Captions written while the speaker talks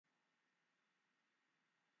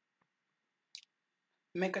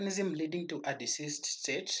Mechanism leading to a diseased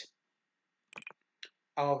state.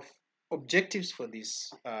 Our objectives for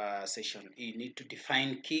this session, you need to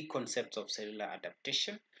define key concepts of cellular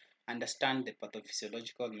adaptation, understand the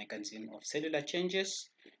pathophysiological mechanism of cellular changes,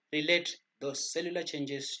 relate those cellular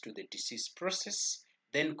changes to the disease process,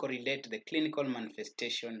 then correlate the clinical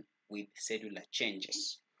manifestation with cellular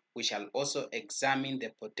changes. We shall also examine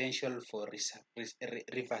the potential for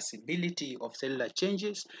reversibility of cellular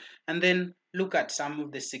changes and then look at some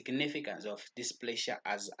of the significance of dysplasia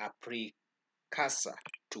as a precursor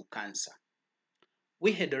to cancer.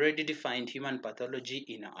 We had already defined human pathology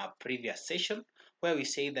in our previous session, where we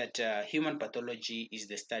say that human pathology is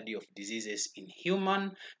the study of diseases in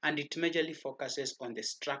human, and it majorly focuses on the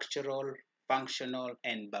structural, functional,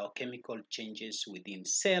 and biochemical changes within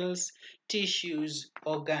cells, tissues,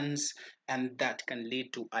 organs, and that can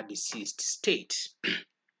lead to a diseased state.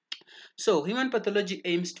 So, human pathology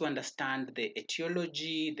aims to understand the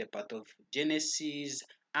etiology, the pathogenesis,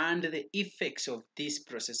 and the effects of these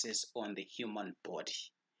processes on the human body.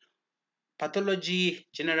 Pathology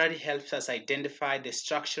generally helps us identify the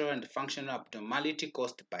structural and functional abnormality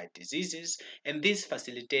caused by diseases, and this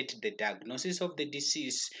facilitates the diagnosis of the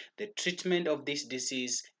disease, the treatment of this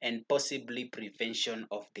disease, and possibly prevention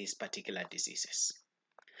of these particular diseases.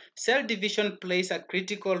 Cell division plays a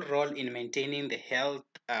critical role in maintaining the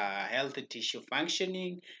healthy tissue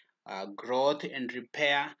functioning, growth, and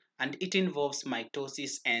repair, and it involves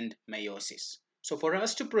mitosis and meiosis. So, for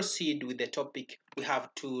us to proceed with the topic, we have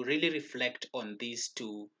to really reflect on these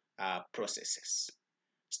two processes.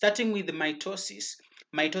 Starting with mitosis,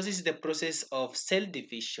 mitosis is the process of cell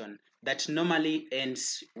division that normally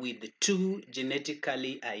ends with two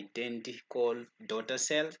genetically identical daughter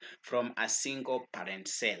cells from a single parent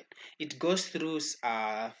cell. It goes through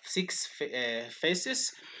six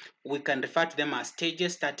phases. We can refer to them as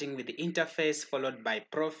stages, starting with the interphase, followed by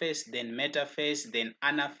prophase, then metaphase, then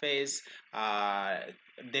anaphase,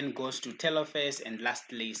 then goes to telophase, and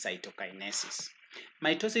lastly cytokinesis.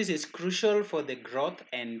 Mitosis is crucial for the growth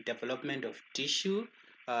and development of tissue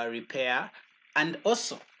repair, and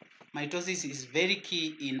also mitosis is very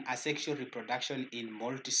key in asexual reproduction in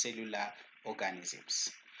multicellular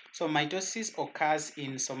organisms. So mitosis occurs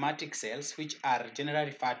in somatic cells, which are generally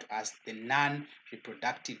referred to as the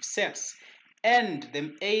non-reproductive cells. And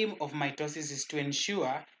the aim of mitosis is to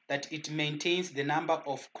ensure that it maintains the number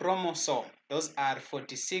of chromosomes. Those are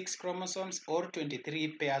 46 chromosomes or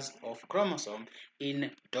 23 pairs of chromosomes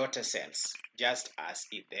in daughter cells, just as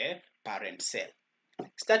in the parent cell.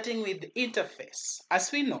 Starting with the interphase.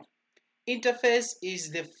 As we know, interphase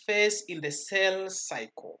is the phase in the cell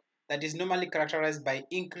cycle that is normally characterized by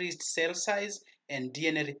increased cell size and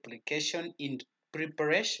DNA replication in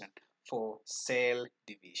preparation for cell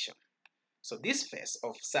division. So this phase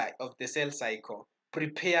of the cell cycle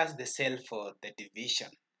prepares the cell for the division.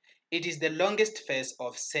 It is the longest phase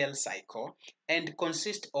of cell cycle and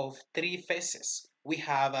consists of three phases. We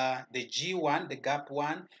have the G1, the gap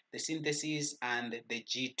 1, the synthesis, and the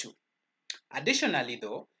G2. Additionally,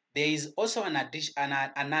 though, there is also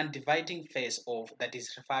an non-dividing phase of that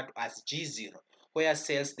is referred to as G0, where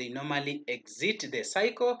cells they normally exit the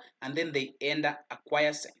cycle and then they enter a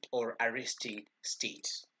quiescent or a resting state.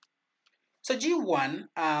 So G1,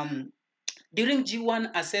 during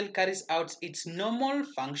G1, a cell carries out its normal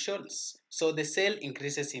functions. So the cell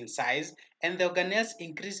increases in size and the organelles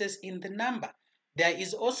increases in the number. There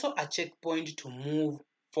is also a checkpoint to move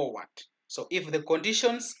forward. So if the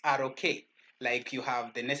conditions are okay, like you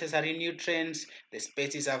have the necessary nutrients, the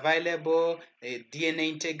space is available, the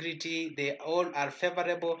DNA integrity, they all are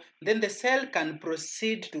favorable, then the cell can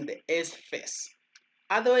proceed to the S phase.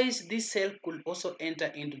 Otherwise, this cell could also enter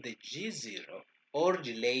into the G0 or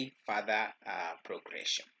delay further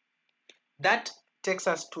progression. That takes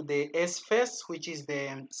us to the S phase, which is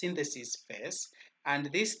the synthesis phase,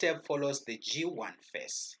 and this step follows the G1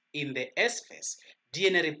 phase. In the S phase,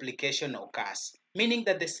 DNA replication occurs, meaning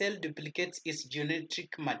that the cell duplicates its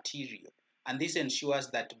genetic material, and this ensures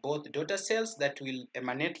that both daughter cells that will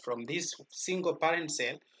emanate from this single parent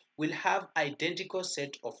cell will have identical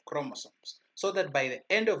set of chromosomes, so that by the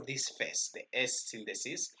end of this phase, the S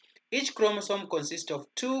synthesis, each chromosome consists of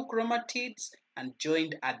two chromatids and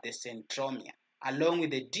joined at the centromere. Along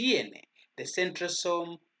with the DNA, the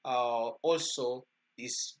centrosome also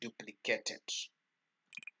is duplicated.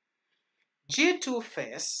 G2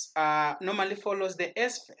 phase normally follows the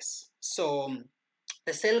S phase. So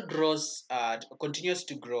the cell grows, continues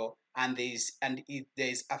to grow, and there is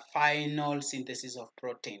a final synthesis of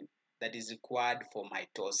protein that is required for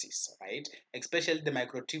mitosis, right? Especially the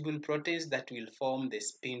microtubule proteins that will form the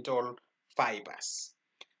spindle fibers.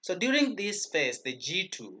 So during this phase, the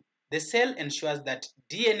G2, the cell ensures that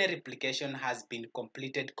DNA replication has been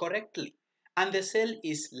completed correctly and the cell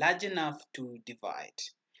is large enough to divide.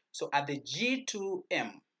 So at the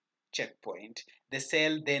G2M checkpoint, the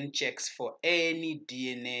cell then checks for any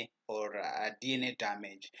DNA or DNA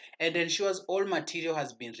damage and ensures all material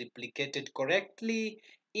has been replicated correctly.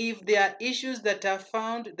 If there are issues that are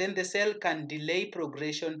found, then the cell can delay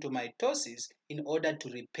progression to mitosis in order to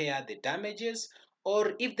repair the damages,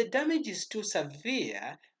 or if the damage is too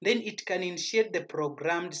severe, then it can initiate the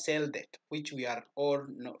programmed cell death, which we are all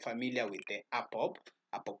familiar with, the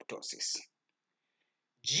apoptosis.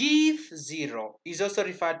 G0 is also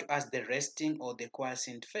referred to as the resting or the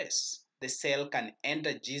quiescent phase. The cell can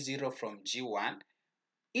enter G0 from G1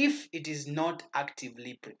 if it is not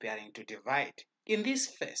actively preparing to divide. In this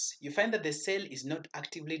phase, you find that the cell is not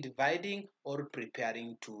actively dividing or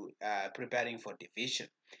preparing for division.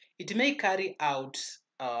 It may carry out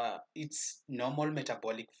its normal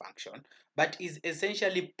metabolic function, but is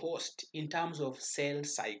essentially paused in terms of cell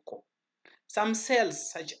cycle. Some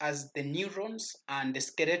cells, such as the neurons and the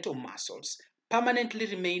skeletal muscles, permanently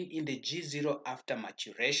remain in the G0 after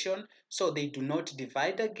maturation, so they do not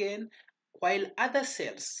divide again, while other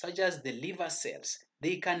cells, such as the liver cells,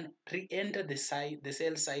 they can re-enter the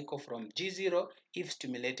cell cycle from G0 if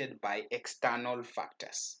stimulated by external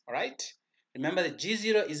factors. All right? Remember, the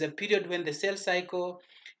G0 is a period when the cell cycle,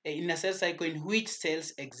 in a cell cycle in which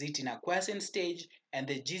cells exist in a quiescent stage, and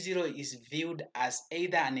the G0 is viewed as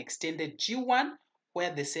either an extended G1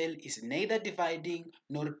 where the cell is neither dividing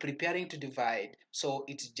nor preparing to divide, so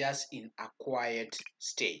it's just in a quiet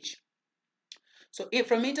stage. So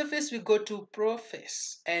from interphase we go to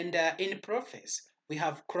prophase, and in prophase we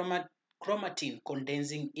have chromatin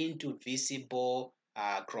condensing into visible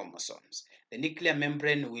chromosomes. The nuclear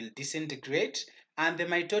membrane will disintegrate and the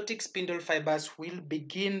mitotic spindle fibers will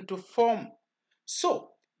begin to form.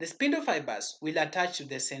 So the spindle fibers will attach to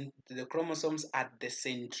the chromosomes at the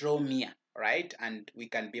centromere, right? And we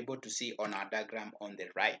can be able to see on our diagram on the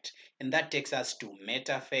right. And that takes us to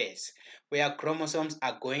metaphase, where chromosomes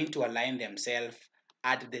are going to align themselves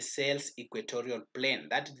at the cell's equatorial plane.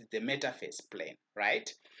 That is the metaphase plane,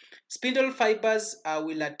 right? Spindle fibers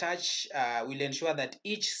will ensure that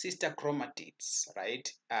each sister chromatids,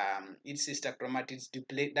 right? Each sister chromatids,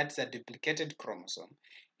 that's a duplicated chromosome,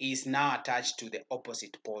 is now attached to the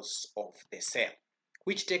opposite poles of the cell,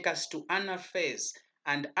 which take us to anaphase.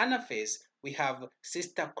 And anaphase, we have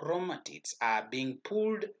sister chromatids being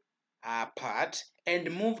pulled apart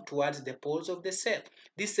and move towards the poles of the cell.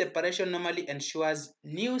 This separation normally ensures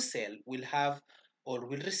new cell will have or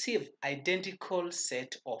will receive identical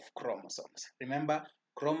set of chromosomes. Remember,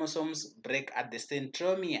 chromosomes break at the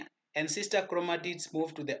centromere and sister chromatids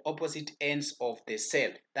move to the opposite ends of the cell.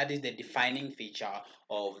 That is the defining feature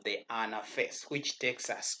of the anaphase, which takes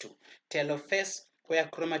us to telophase, where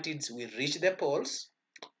chromatids will reach the poles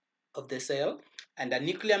of the cell, and a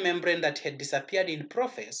nuclear membrane that had disappeared in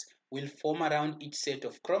prophase will form around each set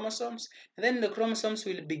of chromosomes, and then the chromosomes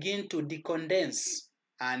will begin to decondense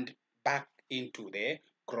and back into the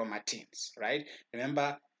chromatins, right?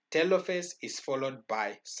 Remember, telophase is followed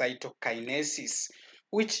by cytokinesis,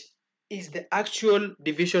 which is the actual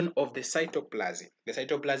division of the cytoplasm. The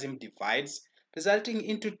cytoplasm divides, resulting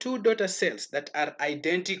into two daughter cells that are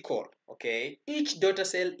identical. Okay, each daughter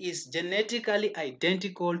cell is genetically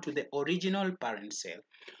identical to the original parent cell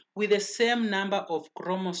with the same number of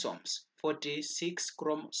chromosomes, 46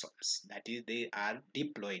 chromosomes. That is, they are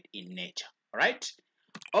diploid in nature. All right.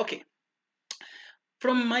 Okay.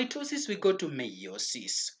 From mitosis, we go to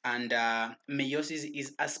meiosis, and meiosis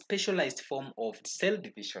is a specialized form of cell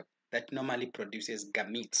division that normally produces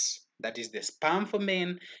gametes, that is the sperm for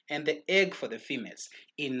men and the egg for the females,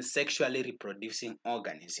 in sexually reproducing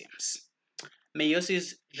organisms.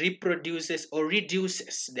 Meiosis reproduces or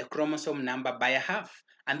reduces the chromosome number by a half,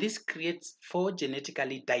 and this creates four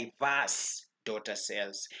genetically diverse daughter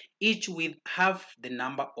cells, each with half the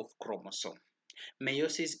number of chromosomes.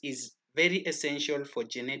 Meiosis is very essential for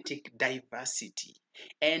genetic diversity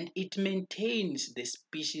and it maintains the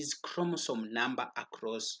species chromosome number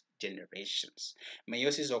across generations.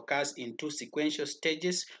 Meiosis occurs in two sequential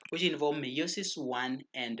stages which involve meiosis 1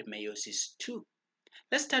 and meiosis 2.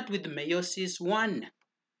 Let's start with meiosis 1.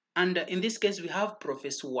 And in this case, we have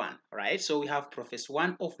prophase 1, right? So we have prophase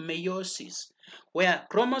 1 of meiosis, where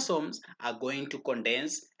chromosomes are going to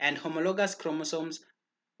condense and homologous chromosomes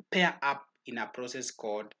pair up in a process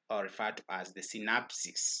called or referred to as the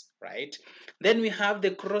synapsis, right? Then we have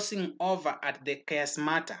the crossing over at the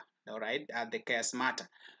chiasmata, all right, at the chiasmata.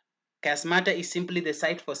 Chiasmata is simply the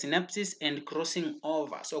site for synapses and crossing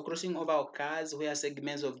over. So crossing over occurs where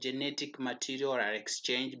segments of genetic material are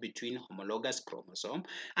exchanged between homologous chromosomes,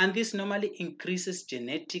 and this normally increases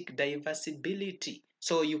genetic diversibility.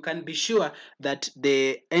 So you can be sure that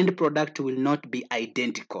the end product will not be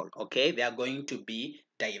identical, okay? They are going to be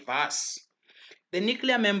diverse. The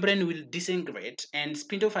nuclear membrane will disintegrate and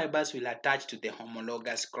spindle fibers will attach to the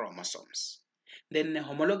homologous chromosomes. Then the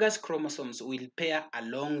homologous chromosomes will pair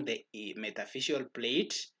along the metaphyseal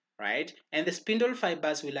plate, right? And the spindle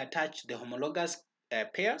fibers will attach to the homologous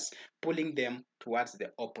pairs, pulling them towards the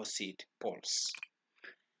opposite poles.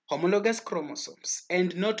 Homologous chromosomes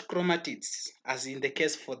and not chromatids, as in the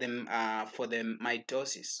case for the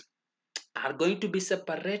mitosis, are going to be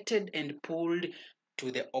separated and pulled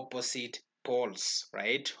to the opposite poles,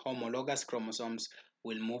 right? Homologous chromosomes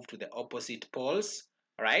will move to the opposite poles,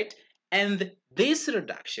 right? And this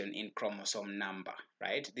reduction in chromosome number,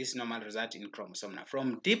 right? This normal result in chromosome number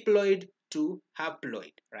from diploid to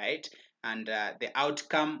haploid, right? And the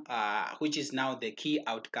outcome, which is now the key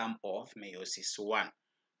outcome of meiosis 1.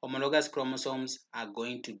 Homologous chromosomes are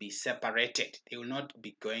going to be separated. They will not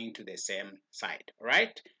be going to the same side,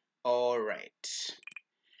 right? All right.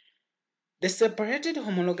 The separated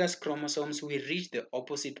homologous chromosomes will reach the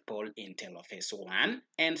opposite pole in telophase 1,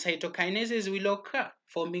 and cytokinesis will occur,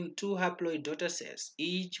 forming two haploid daughter cells,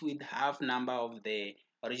 each with half number of the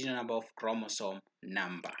original number of chromosome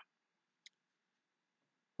number.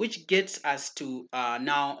 Which gets us to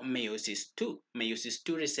now meiosis 2. Meiosis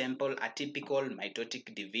 2 resembles a typical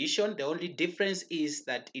mitotic division. The only difference is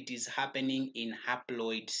that it is happening in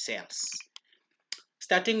haploid cells.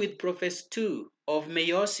 Starting with prophase 2 of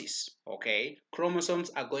meiosis, okay, chromosomes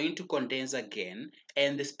are going to condense again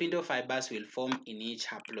and the spindle fibers will form in each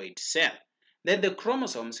haploid cell. Then the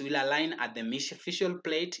chromosomes will align at the metaphyseal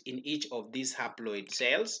plate in each of these haploid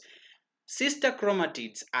cells. Sister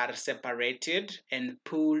chromatids are separated and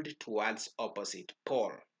pulled towards opposite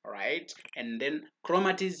pole, right? And then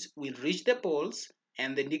chromatids will reach the poles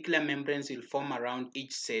and the nuclear membranes will form around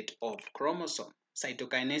each set of chromosomes.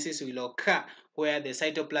 Cytokinesis will occur where the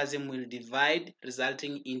cytoplasm will divide,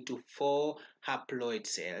 resulting into 4 haploid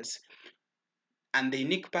cells. And the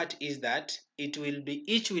unique part is that each will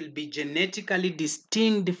be genetically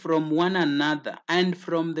distinct from one another and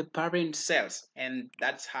from the parent cells. And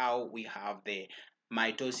that's how we have the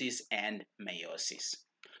mitosis and meiosis.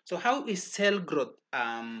 So how is cell growth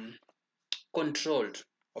controlled?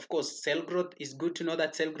 Of course, cell growth is good to know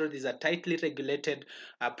that cell growth is a tightly regulated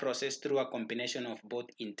process through a combination of both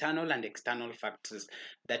internal and external factors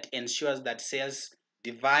that ensures that cells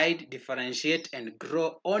divide, differentiate, and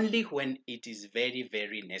grow only when it is very,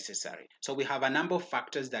 very necessary. So we have a number of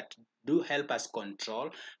factors that do help us control.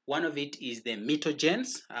 One of it is the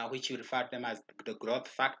mitogens, which we refer to them as the growth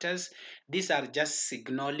factors. These are just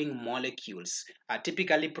signaling molecules,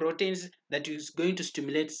 typically proteins that is going to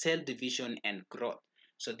stimulate cell division and growth.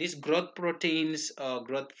 So these growth proteins,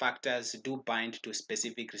 growth factors do bind to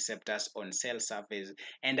specific receptors on cell surface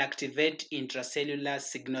and activate intracellular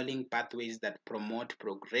signaling pathways that promote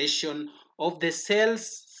progression of the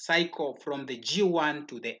cell's cycle from the G1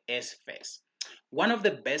 to the S phase. One of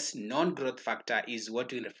the best known growth factor is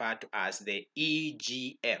what we refer to as the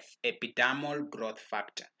EGF, epidermal growth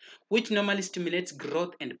factor, which normally stimulates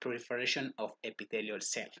growth and proliferation of epithelial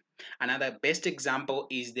cells. Another best example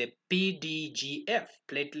is the PDGF,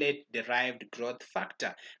 platelet-derived growth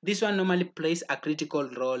factor. This one normally plays a critical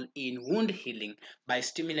role in wound healing by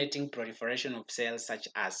stimulating proliferation of cells such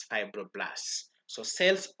as fibroblasts. So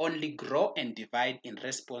cells only grow and divide in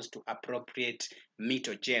response to appropriate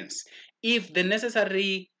mitogens. If the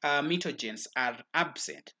necessary mitogens are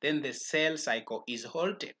absent, then the cell cycle is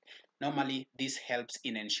halted. Normally, this helps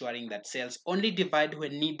in ensuring that cells only divide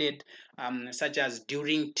when needed, such as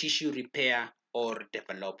during tissue repair or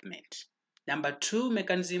development. Number two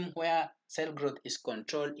mechanism where cell growth is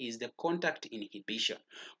controlled is the contact inhibition,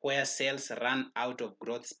 where cells run out of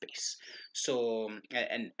growth space. So,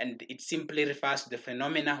 and it simply refers to the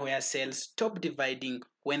phenomena where cells stop dividing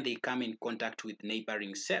when they come in contact with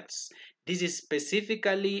neighboring cells. This is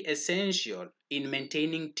specifically essential in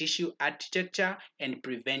maintaining tissue architecture and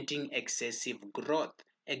preventing excessive growth.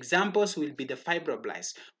 Examples will be the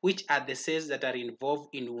fibroblasts, which are the cells that are involved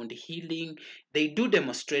in wound healing. They do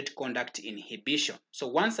demonstrate contact inhibition. So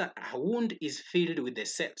once a wound is filled with the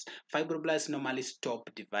cells, fibroblasts normally stop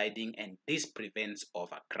dividing and this prevents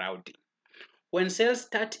overcrowding. When cells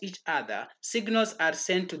touch each other, signals are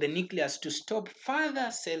sent to the nucleus to stop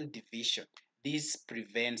further cell division. This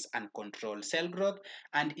prevents uncontrolled cell growth,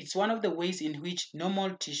 and it's one of the ways in which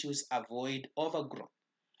normal tissues avoid overgrowth.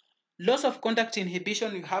 Loss of contact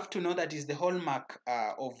inhibition, you have to know that is the hallmark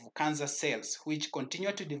of cancer cells, which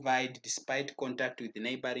continue to divide despite contact with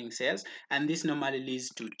neighboring cells, and this normally leads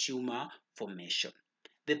to tumor formation.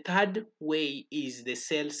 The third way is the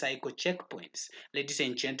cell cycle checkpoints. Ladies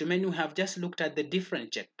and gentlemen, we have just looked at the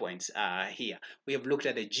different checkpoints here. We have looked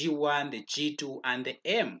at the G1, the G2, and the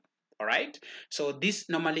M. All right. So this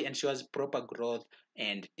normally ensures proper growth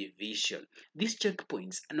and division. These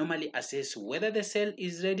checkpoints normally assess whether the cell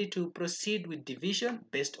is ready to proceed with division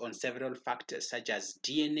based on several factors such as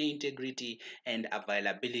DNA integrity and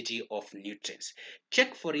availability of nutrients.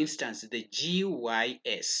 Check, for instance, the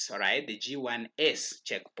GYS, all right, the G1S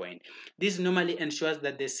checkpoint. This normally ensures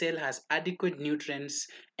that the cell has adequate nutrients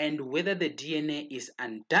and whether the DNA is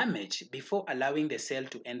undamaged before allowing the cell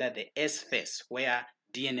to enter the S phase where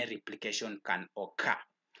DNA replication can occur.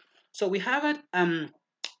 So we have and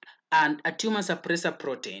a tumor suppressor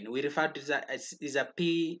protein. We refer to that as is a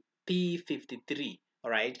P53.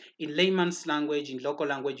 All right. In layman's language, in local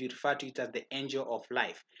language, we refer to it as the angel of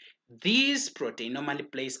life. This protein normally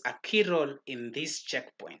plays a key role in this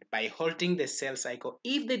checkpoint by halting the cell cycle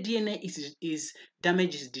if the DNA is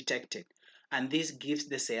damage is detected. And this gives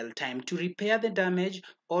the cell time to repair the damage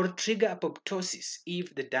or trigger apoptosis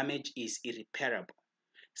if the damage is irreparable.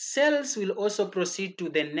 Cells will also proceed to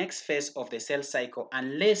the next phase of the cell cycle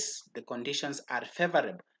unless the conditions are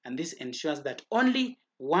favorable, and this ensures that only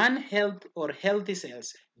one healthy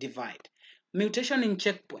cells divide. Mutation in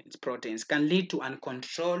checkpoints proteins can lead to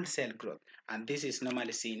uncontrolled cell growth, and this is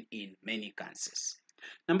normally seen in many cancers.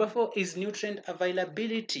 Number four is nutrient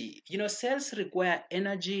availability. Cells require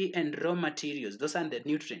energy and raw materials. Those are the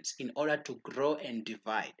nutrients in order to grow and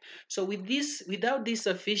divide. So without these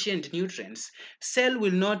sufficient nutrients, cell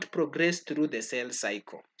will not progress through the cell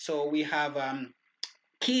cycle. So we have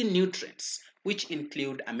key nutrients, which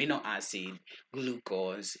include amino acid,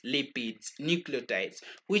 glucose, lipids, nucleotides,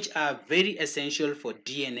 which are very essential for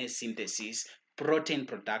DNA synthesis, protein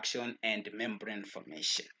production, and membrane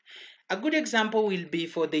formation. A good example will be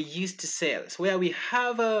for the yeast cells, where we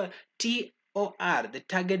have a TOR, the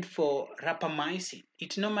target for rapamycin.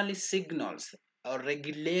 It normally signals or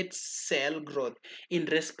regulates cell growth in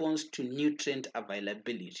response to nutrient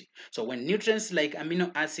availability. So when nutrients like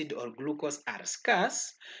amino acid or glucose are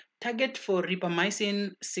scarce, target for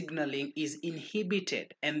rapamycin signaling is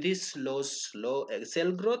inhibited, and this slows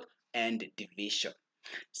cell growth and division.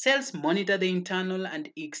 Cells monitor the internal and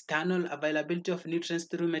external availability of nutrients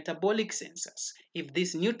through metabolic sensors. If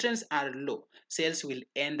these nutrients are low, cells will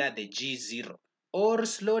enter the G0 or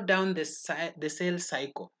slow down the cell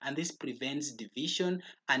cycle, and this prevents division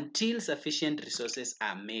until sufficient resources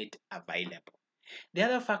are made available. The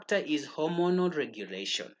other factor is hormonal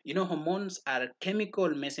regulation. Hormones are chemical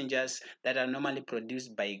messengers that are normally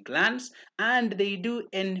produced by glands and they do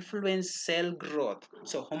influence cell growth.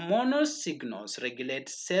 So hormonal signals regulate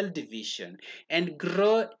cell division and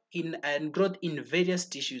growth in various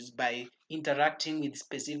tissues by interacting with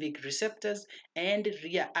specific receptors and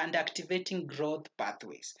activating growth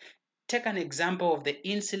pathways. Take an example of the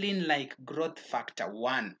insulin like growth factor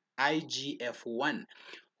 1, IGF-1,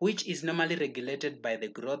 which is normally regulated by the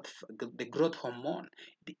growth hormone.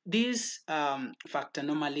 This factor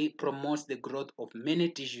normally promotes the growth of many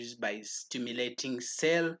tissues by stimulating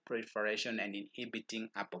cell proliferation and inhibiting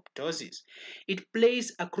apoptosis. It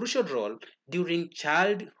plays a crucial role during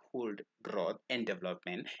childhood growth and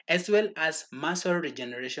development, as well as muscle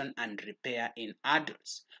regeneration and repair in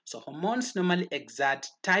adults. So hormones normally exert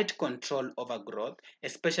tight control over growth,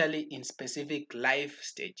 especially in specific life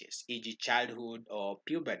stages, e.g. childhood or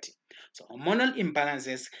puberty. So hormonal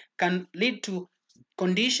imbalances can lead to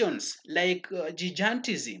conditions like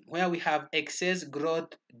gigantism, where we have excess growth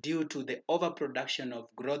due to the overproduction of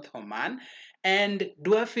growth hormone, and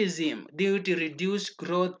dwarfism due to reduced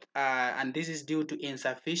growth, and this is due to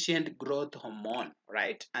insufficient growth hormone,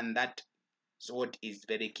 right? And that is what is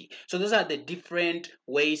very key. So those are the different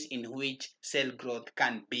ways in which cell growth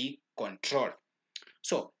can be controlled.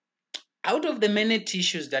 So out of the many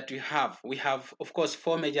tissues that we have, of course,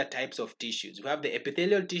 four major types of tissues. We have the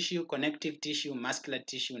epithelial tissue, connective tissue, muscular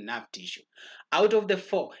tissue, nerve tissue. Out of the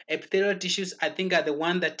four, epithelial tissues, I think, are the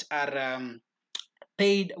one that are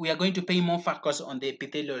we are going to pay more focus on the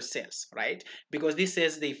epithelial cells, right? Because these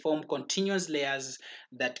cells, they form continuous layers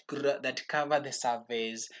that cover the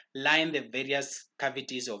surface, line the various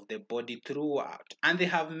cavities of the body throughout, and they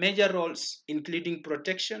have major roles including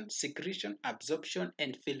protection, secretion, absorption,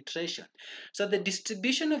 and filtration. So the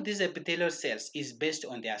distribution of these epithelial cells is based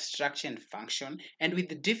on their structure and function, and with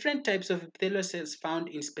the different types of epithelial cells found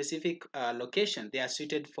in specific locations, they are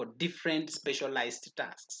suited for different specialized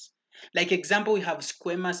tasks. Like example, we have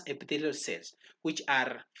squamous epithelial cells, which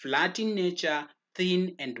are flat in nature,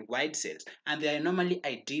 thin and wide cells, and they are normally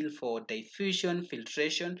ideal for diffusion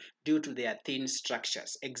filtration due to their thin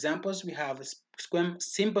structures. Examples, we have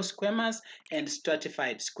simple squamous and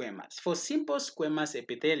stratified squamous. For simple squamous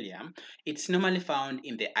epithelium, it's normally found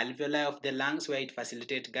in the alveoli of the lungs, where it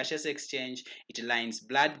facilitates gaseous exchange. It lines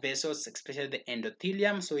blood vessels, especially the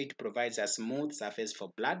endothelium, so it provides a smooth surface for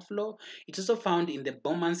blood flow. It's also found in the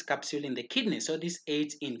Bowman's capsule in the kidney, so this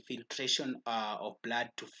aids in filtration of blood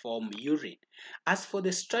to form urine. As for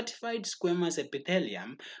the stratified squamous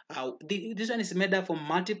epithelium, this one is made up of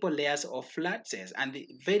multiple layers of flat cells, and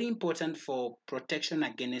very important for protection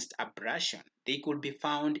against abrasion. They could be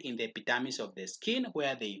found in the epidermis of the skin,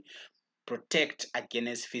 where they protect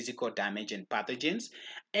against physical damage and pathogens,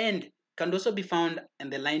 and can also be found in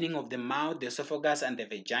the lining of the mouth, the esophagus, and the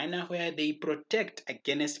vagina, where they protect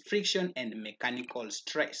against friction and mechanical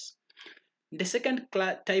stress. The second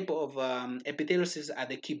type of epithelial cells are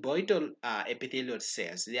the cuboidal epithelial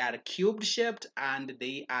cells. They are cube shaped and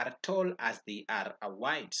they are tall as they are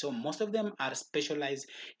wide. So most of them are specialized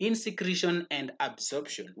in secretion and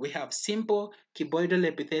absorption. We have simple cuboidal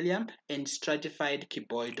epithelium and stratified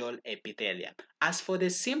cuboidal epithelium. As for the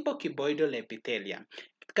simple cuboidal epithelium,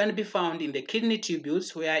 it can be found in the kidney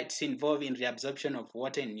tubules, where it's involved in reabsorption of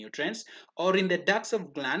water and nutrients, or in the ducts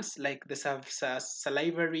of glands like the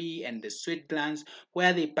salivary and the sweat glands,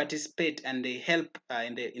 where they participate and they help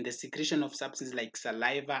in the secretion of substances like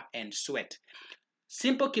saliva and sweat.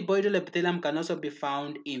 Simple cuboidal epithelium can also be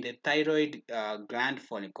found in the thyroid gland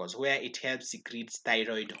follicles, where it helps secrete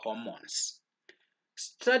thyroid hormones.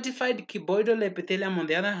 Stratified cuboidal epithelium, on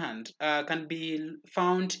the other hand, can be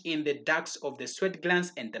found in the ducts of the sweat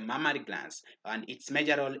glands and the mammary glands, and its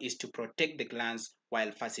major role is to protect the glands while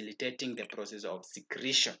facilitating the process of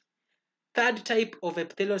secretion. Third type of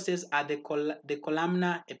epithelial cells are the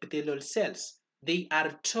columnar epithelial cells. They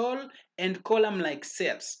are tall and column-like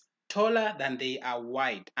cells, taller than they are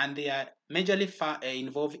wide, and they are majorly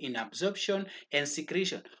involved in absorption and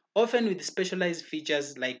secretion, often with specialized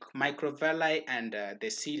features like microvilli and the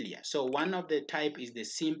cilia. So one of the type is the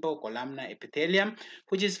simple columnar epithelium,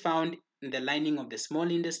 which is found in the lining of the small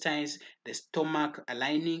intestines, the stomach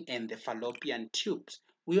lining, and the fallopian tubes.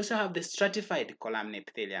 We also have the stratified columnar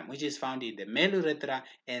epithelium, which is found in the male urethra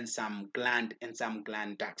and some gland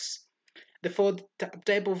ducts. The fourth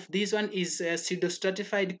type of this one is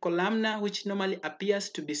pseudostratified columnar, which normally appears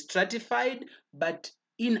to be stratified, but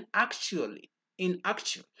in actually, in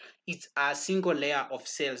actual, it's a single layer of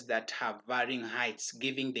cells that have varying heights,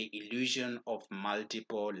 giving the illusion of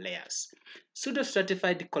multiple layers.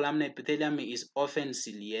 Pseudostratified columnar epithelium is often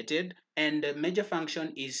ciliated, and the major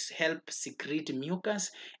function is help secrete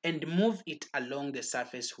mucus and move it along the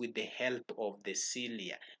surface with the help of the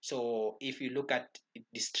cilia. So if you look at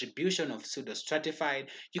distribution of pseudostratified,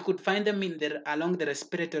 you could find them along the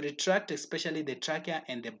respiratory tract, especially the trachea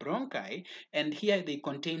and the bronchi, and here they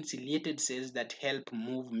contain ciliated cells that help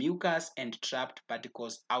move mucus and trapped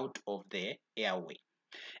particles out of the airway.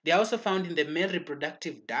 They are also found in the male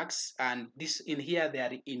reproductive ducts, and this in here they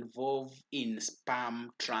are involved in sperm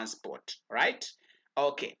transport, right?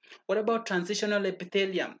 Okay. What about transitional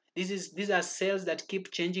epithelium? These are cells that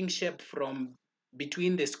keep changing shape from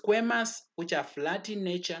between the squamous, which are flat in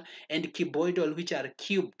nature, and cuboidal, which are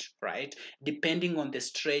cubed, right? Depending on the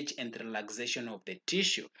stretch and relaxation of the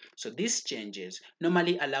tissue. So these changes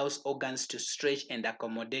normally allows organs to stretch and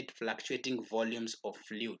accommodate fluctuating volumes of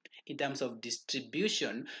fluid. In terms of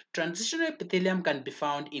distribution, transitional epithelium can be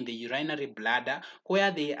found in the urinary bladder,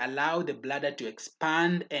 where they allow the bladder to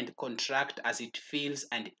expand and contract as it fills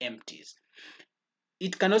and empties.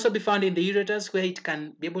 It can also be found in the ureters, where it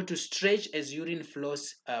can be able to stretch as urine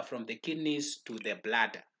flows from the kidneys to the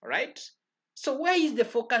bladder, right? So why is the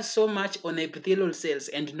focus so much on epithelial cells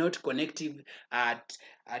and not connective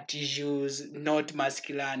tissues, not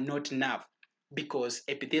muscular, not nerve? Because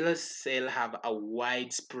epithelial cells have a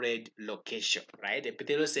widespread location, right?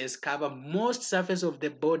 Epithelial cells cover most surface of the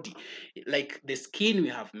body, like the skin we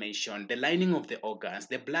have mentioned, the lining of the organs,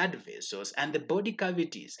 the blood vessels, and the body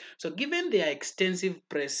cavities. So given their extensive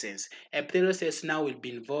presence, epithelial cells now will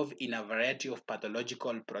be involved in a variety of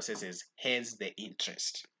pathological processes, hence the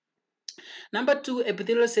interest. Number two,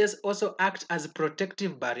 epithelial cells also act as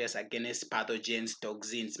protective barriers against pathogens,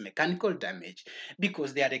 toxins, mechanical damage,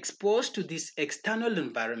 because they are exposed to this external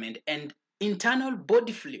environment and internal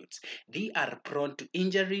body fluids. They are prone to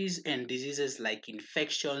injuries and diseases like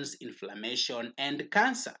infections, inflammation, and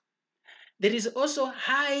cancer. There is also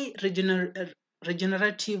high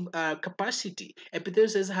regenerative capacity. Epithelial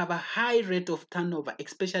cells have a high rate of turnover,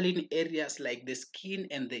 especially in areas like the skin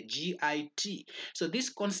and the GIT. So this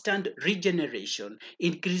constant regeneration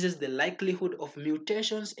increases the likelihood of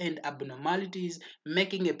mutations and abnormalities,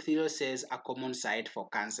 making epithelial cells a common site for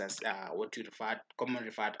cancers, what we commonly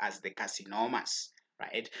referred as the carcinomas.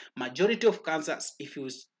 Right? Majority of cancers, if you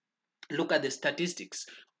look at the statistics,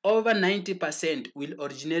 over 90% will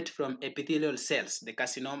originate from epithelial cells, the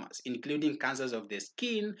carcinomas, including cancers of the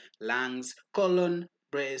skin, lungs, colon,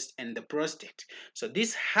 breast, and the prostate. So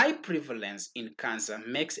this high prevalence in cancer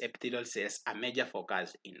makes epithelial cells a major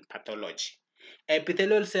focus in pathology.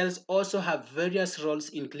 Epithelial cells also have various roles,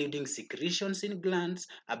 including secretions in glands,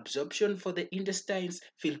 absorption for the intestines,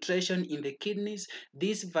 filtration in the kidneys.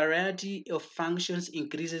 This variety of functions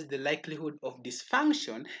increases the likelihood of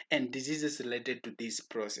dysfunction and diseases related to these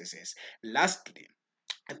processes. Lastly,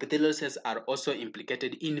 epithelial cells are also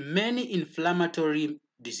implicated in many inflammatory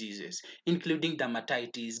diseases, including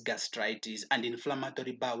dermatitis, gastritis, and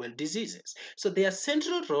inflammatory bowel diseases. So their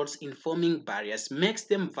central roles in forming barriers makes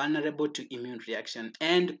them vulnerable to immune reaction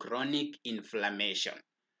and chronic inflammation.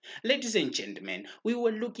 Ladies and gentlemen, we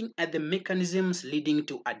were looking at the mechanisms leading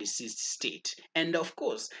to a diseased state. And of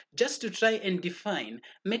course, just to try and define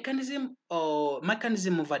mechanism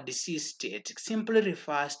of a diseased state simply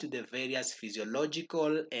refers to the various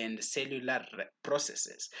physiological and cellular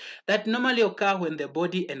processes that normally occur when the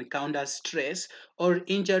body encounters stress or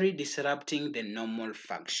injury disrupting the normal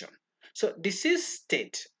function. So disease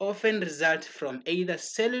state often result from either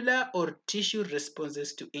cellular or tissue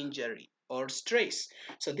responses to injury or stress.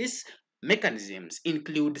 So these mechanisms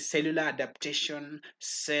include cellular adaptation,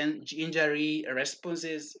 cell injury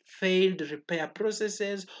responses, failed repair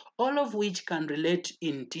processes, all of which can relate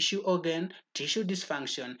in tissue organ, tissue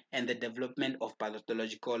dysfunction, and the development of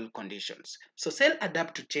pathological conditions. So cells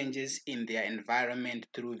adapt to changes in their environment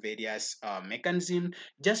through various mechanisms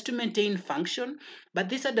just to maintain function, but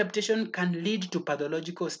this adaptation can lead to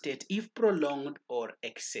pathological state if prolonged or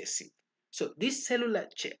excessive. So these cellular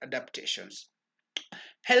adaptations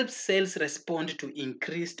helps cells respond to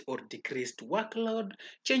increased or decreased workload,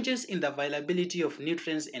 changes in the availability of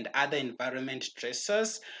nutrients and other environment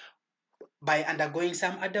stressors, by undergoing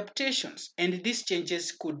some adaptations. And these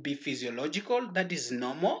changes could be physiological, that is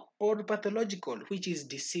normal, or pathological, which is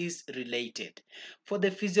disease related. For the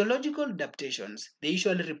physiological adaptations, they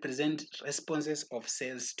usually represent responses of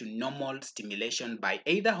cells to normal stimulation by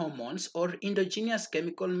either hormones or endogenous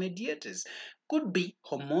chemical mediators. Could be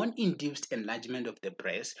hormone induced enlargement of the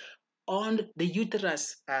breast on the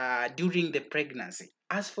uterus during the pregnancy.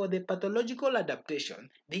 As for the pathological adaptation,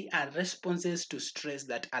 they are responses to stress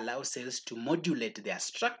that allow cells to modulate their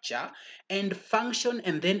structure and function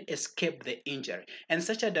and then escape the injury. And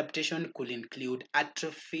such adaptation could include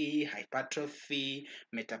atrophy, hypertrophy,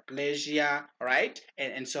 metaplasia, right?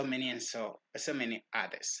 And so many so many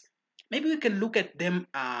others. Maybe we can look at them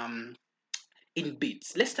in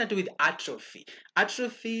bits. Let's start with atrophy.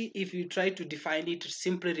 Atrophy, if you try to define it,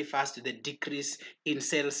 simply refers to the decrease in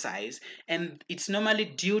cell size, and it's normally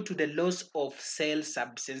due to the loss of cell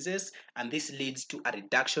substances, and this leads to a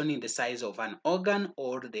reduction in the size of an organ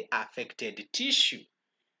or the affected tissue.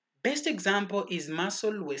 Best example is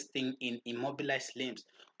muscle wasting in immobilized limbs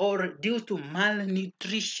or due to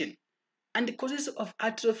malnutrition. And the causes of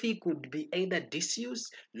atrophy could be either disuse,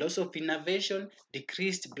 loss of innervation,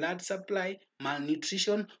 decreased blood supply,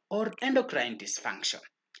 malnutrition, or endocrine dysfunction.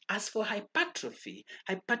 As for hypertrophy,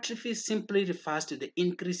 hypertrophy simply refers to the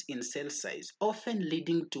increase in cell size, often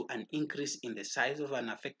leading to an increase in the size of an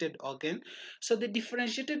affected organ. So the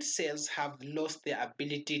differentiated cells have lost their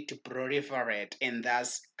ability to proliferate and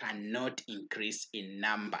thus cannot increase in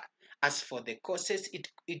number. As for the causes,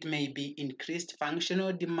 it may be increased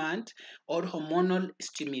functional demand or hormonal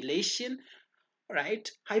stimulation, right?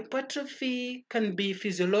 Hypertrophy can be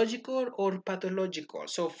physiological or pathological.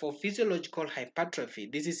 So for physiological hypertrophy,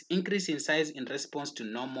 this is increase in size in response to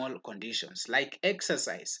normal conditions like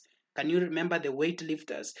exercise. Can you remember the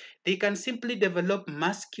weightlifters? They can simply develop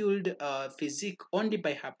muscular physique only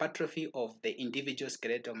by hypertrophy of the individual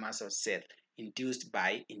skeletal muscle cell induced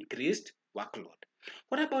by increased workload.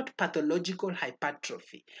 What about pathological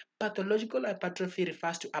hypertrophy? Pathological hypertrophy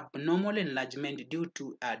refers to abnormal enlargement due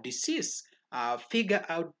to a disease. Figure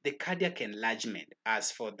out the cardiac enlargement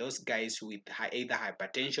as for those guys with either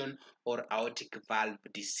hypertension or aortic valve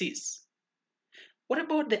disease. What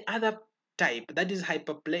about the other type, that is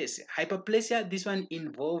hyperplasia? Hyperplasia, this one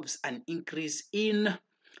involves an increase in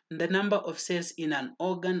the number of cells in an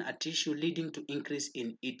organ, a tissue, leading to increase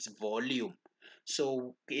in its volume.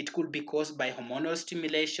 So it could be caused by hormonal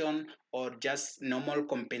stimulation or just normal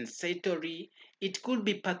compensatory. It could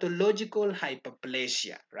be pathological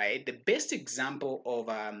hyperplasia, right? The best example of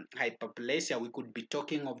hyperplasia, we could be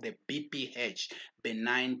talking of the BPH,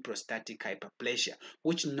 benign prostatic hyperplasia,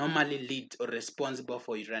 which normally leads or responsible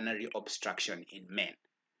for urinary obstruction in men.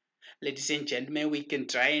 Ladies and gentlemen, we can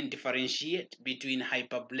try and differentiate between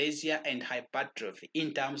hyperplasia and hypertrophy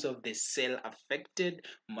in terms of the cell affected,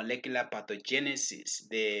 molecular pathogenesis,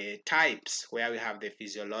 the types where we have the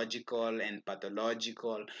physiological and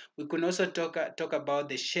pathological. We can also talk about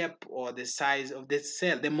the shape or the size of the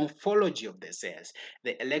cell, the morphology of the cells,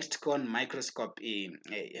 the electron microscopy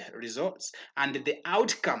results, and the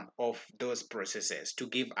outcome of those processes to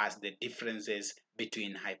give us the differences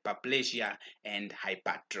between hyperplasia and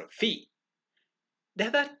hypertrophy. The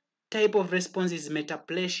other type of response is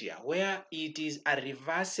metaplasia, where it is a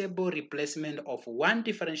reversible replacement of one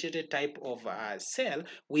differentiated type of cell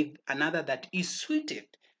with another that is suited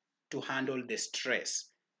to handle the stress.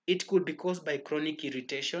 It could be caused by chronic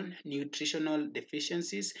irritation, nutritional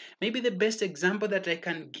deficiencies. Maybe the best example that I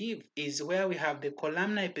can give is where we have the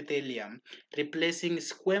columnar epithelium replacing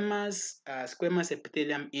squamous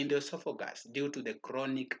epithelium in the esophagus due to the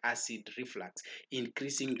chronic acid reflux,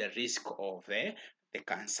 increasing the risk of the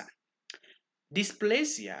cancer.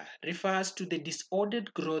 Dysplasia refers to the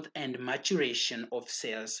disordered growth and maturation of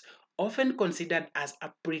cells, often considered as a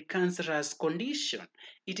precancerous condition.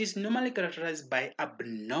 It is normally characterized by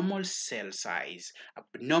abnormal cell size,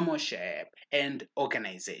 abnormal shape, and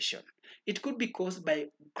organization. It could be caused by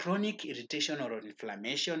chronic irritation or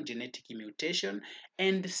inflammation, genetic mutation,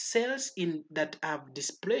 and cells that have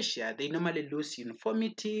dysplasia, they normally lose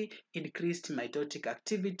uniformity, increased mitotic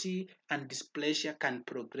activity, and dysplasia can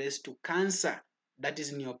progress to cancer, that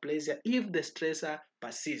is neoplasia, if the stressor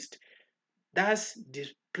persists. Thus,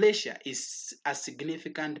 dysplasia is a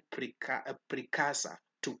significant precursor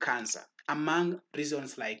to cancer among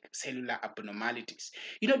reasons like cellular abnormalities.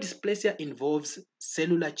 Dysplasia involves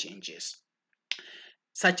cellular changes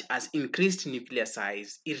such as increased nuclear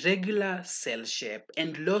size, irregular cell shape,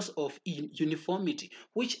 and loss of uniformity,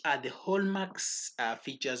 which are the hallmarks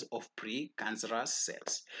features of precancerous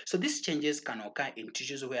cells. So these changes can occur in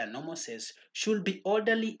tissues where normal cells should be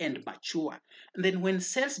orderly and mature. And then when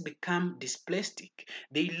cells become dysplastic,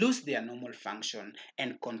 they lose their normal function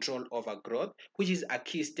and control over growth, which is a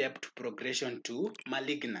key step to progression to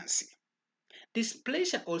malignancy.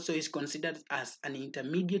 Dysplasia also is considered as an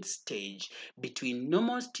intermediate stage between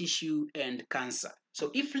normal tissue and cancer. So,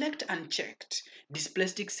 if left unchecked,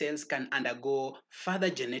 dysplastic cells can undergo further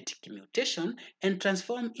genetic mutation and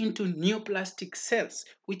transform into neoplastic cells,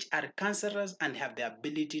 which are cancerous and have the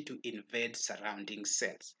ability to invade surrounding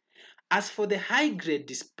cells. As for the high-grade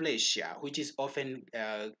dysplasia, which is often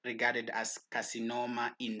regarded as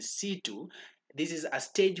carcinoma in situ, this is a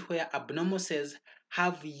stage where abnormal cells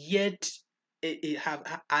have yet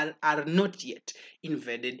are not yet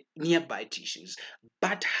invaded nearby tissues,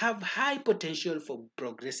 but have high potential for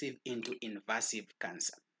progressive into invasive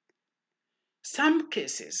cancer. Some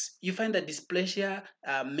cases, you find that dysplasia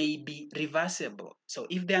may be reversible. So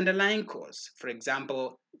if the underlying cause, for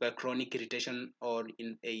example, a chronic irritation or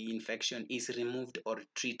infection is removed or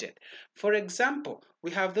treated. For example, we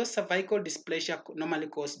have those cervical dysplasia normally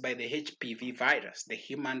caused by the HPV virus, the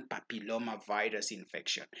human papilloma virus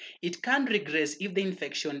infection. It can regress if the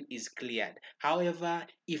infection is cleared. However,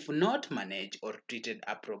 if not managed or treated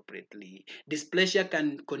appropriately, dysplasia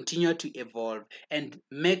can continue to evolve and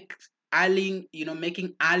making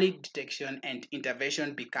early detection and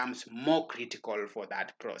intervention becomes more critical for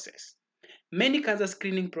that process. Many cancer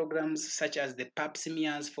screening programs, such as the pap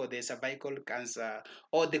smears for the cervical cancer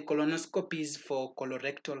or the colonoscopies for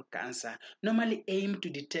colorectal cancer, normally aim to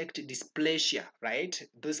detect dysplasia, right?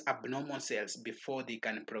 Those abnormal cells before they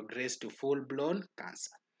can progress to full blown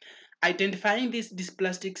cancer. Identifying these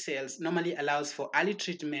dysplastic cells normally allows for early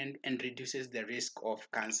treatment and reduces the risk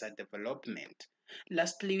of cancer development.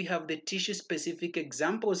 Lastly, we have the tissue-specific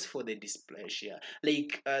examples for the dysplasia,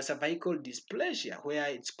 like cervical dysplasia, where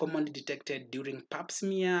it's commonly detected during pap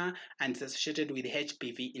smear and is associated with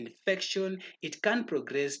HPV infection. It can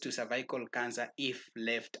progress to cervical cancer if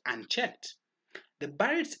left unchecked. The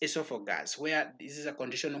Barrett's esophagus, where this is a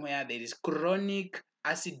condition where there is chronic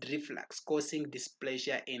acid reflux causing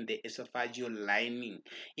dysplasia in the esophageal lining,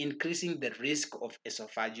 increasing the risk of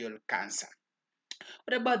esophageal cancer.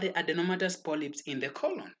 What about the adenomatous polyps in the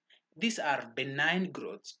colon? These are benign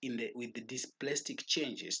growths with the dysplastic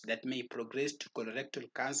changes that may progress to colorectal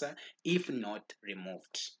cancer if not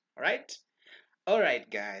removed. All right? All right,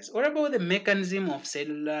 guys. What about the mechanism of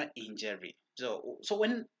cellular injury? So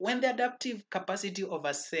when the adaptive capacity of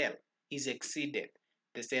a cell is exceeded,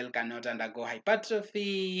 the cell cannot undergo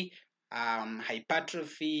hypertrophy,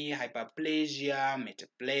 hyperplasia,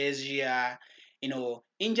 metaplasia.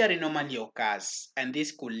 Injury normally occurs, and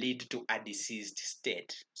this could lead to a diseased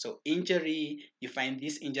state. So injury, you find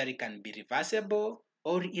this injury can be reversible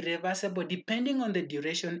or irreversible depending on the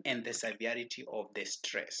duration and the severity of the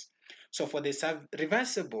stress. So for the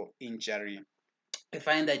reversible injury, I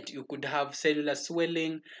find that you could have cellular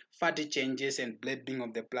swelling, fatty changes, and bleeding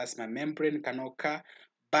of the plasma membrane can occur,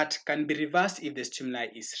 but can be reversed if the stimuli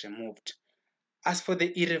is removed. As for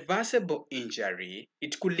the irreversible injury,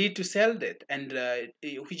 it could lead to cell death, and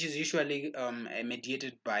which is usually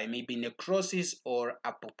mediated by maybe necrosis or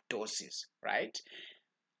apoptosis, right?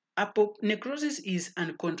 Necrosis is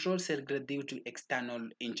uncontrolled cell growth due to external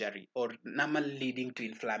injury or normally leading to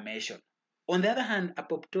inflammation. On the other hand,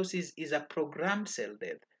 apoptosis is a programmed cell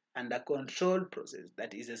death and a controlled process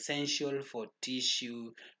that is essential for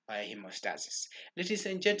tissue hemostasis. Ladies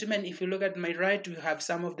and gentlemen, if you look at my right, we have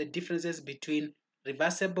some of the differences between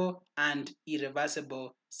reversible and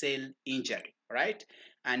irreversible cell injury, right?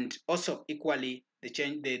 And also equally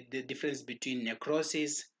the difference between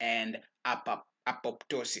necrosis and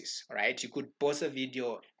apoptosis, right? You could pause a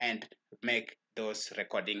video and make those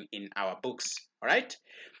recording in our books, all right?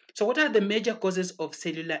 So what are the major causes of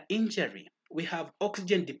cellular injury? We have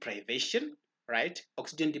oxygen deprivation, right?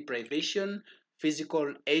 Oxygen deprivation,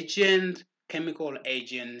 physical agent, chemical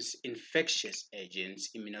agents, infectious agents,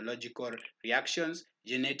 immunological reactions,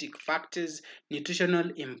 genetic factors, nutritional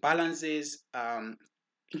imbalances,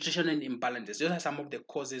 Those are some of the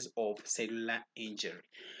causes of cellular injury.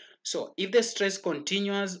 So if the stress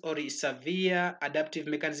continues or is severe, adaptive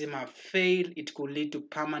mechanisms have failed, it could lead to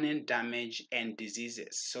permanent damage and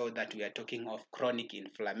diseases. So that we are talking of chronic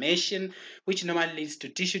inflammation, which normally leads to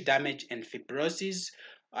tissue damage and fibrosis,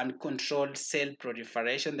 uncontrolled cell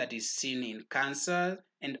proliferation that is seen in cancer,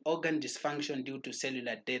 and organ dysfunction due to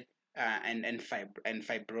cellular death and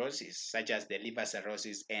fibrosis, such as the liver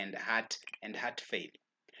cirrhosis and heart failure.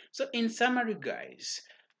 So in summary, guys,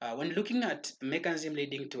 when looking at mechanism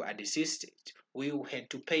leading to a disease state, we had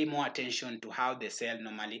to pay more attention to how the cell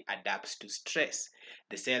normally adapts to stress.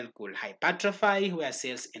 The cell could hypertrophy, where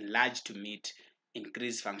cells enlarge to meet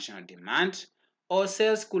increased functional demand, or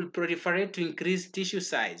cells could proliferate to increase tissue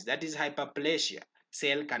size, that is hyperplasia.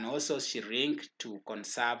 Cell can also shrink to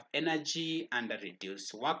conserve energy under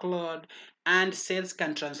reduced workload, and cells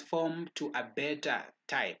can transform to a better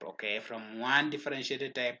type, okay, from one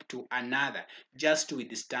differentiated type to another, just to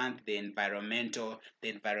withstand the environmental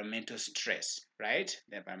stress, right?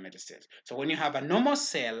 The environmental stress. So when you have a normal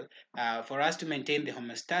cell, for us to maintain the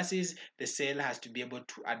homeostasis, the cell has to be able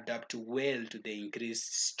to adapt well to the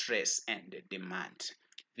increased stress and the demand.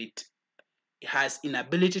 If it has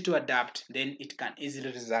inability to adapt, then it can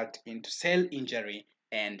easily result into cell injury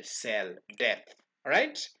and cell death. All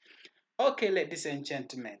right. Okay, ladies and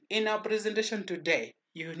gentlemen, in our presentation today,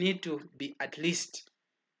 you need to be at least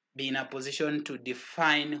be in a position to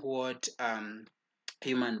define what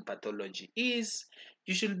human pathology is.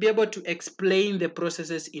 You should be able to explain the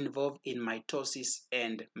processes involved in mitosis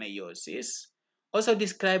and meiosis. Also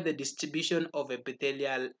describe the distribution of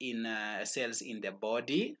epithelial in cells in the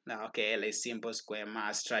body. Now, okay, like simple square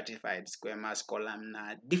mass, stratified square mass,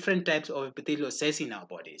 columnar, different types of epithelial cells in our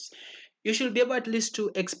bodies. You should be able at least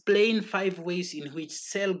to explain 5 ways in which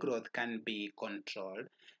cell growth can be controlled.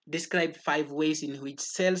 Describe 5 ways in which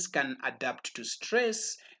cells can adapt to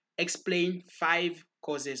stress. Explain 5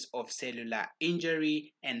 causes of cellular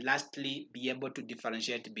injury. And lastly, be able to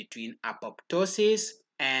differentiate between apoptosis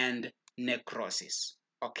and necrosis.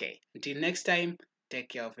 Okay, until next time, take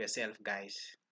care of yourself, guys.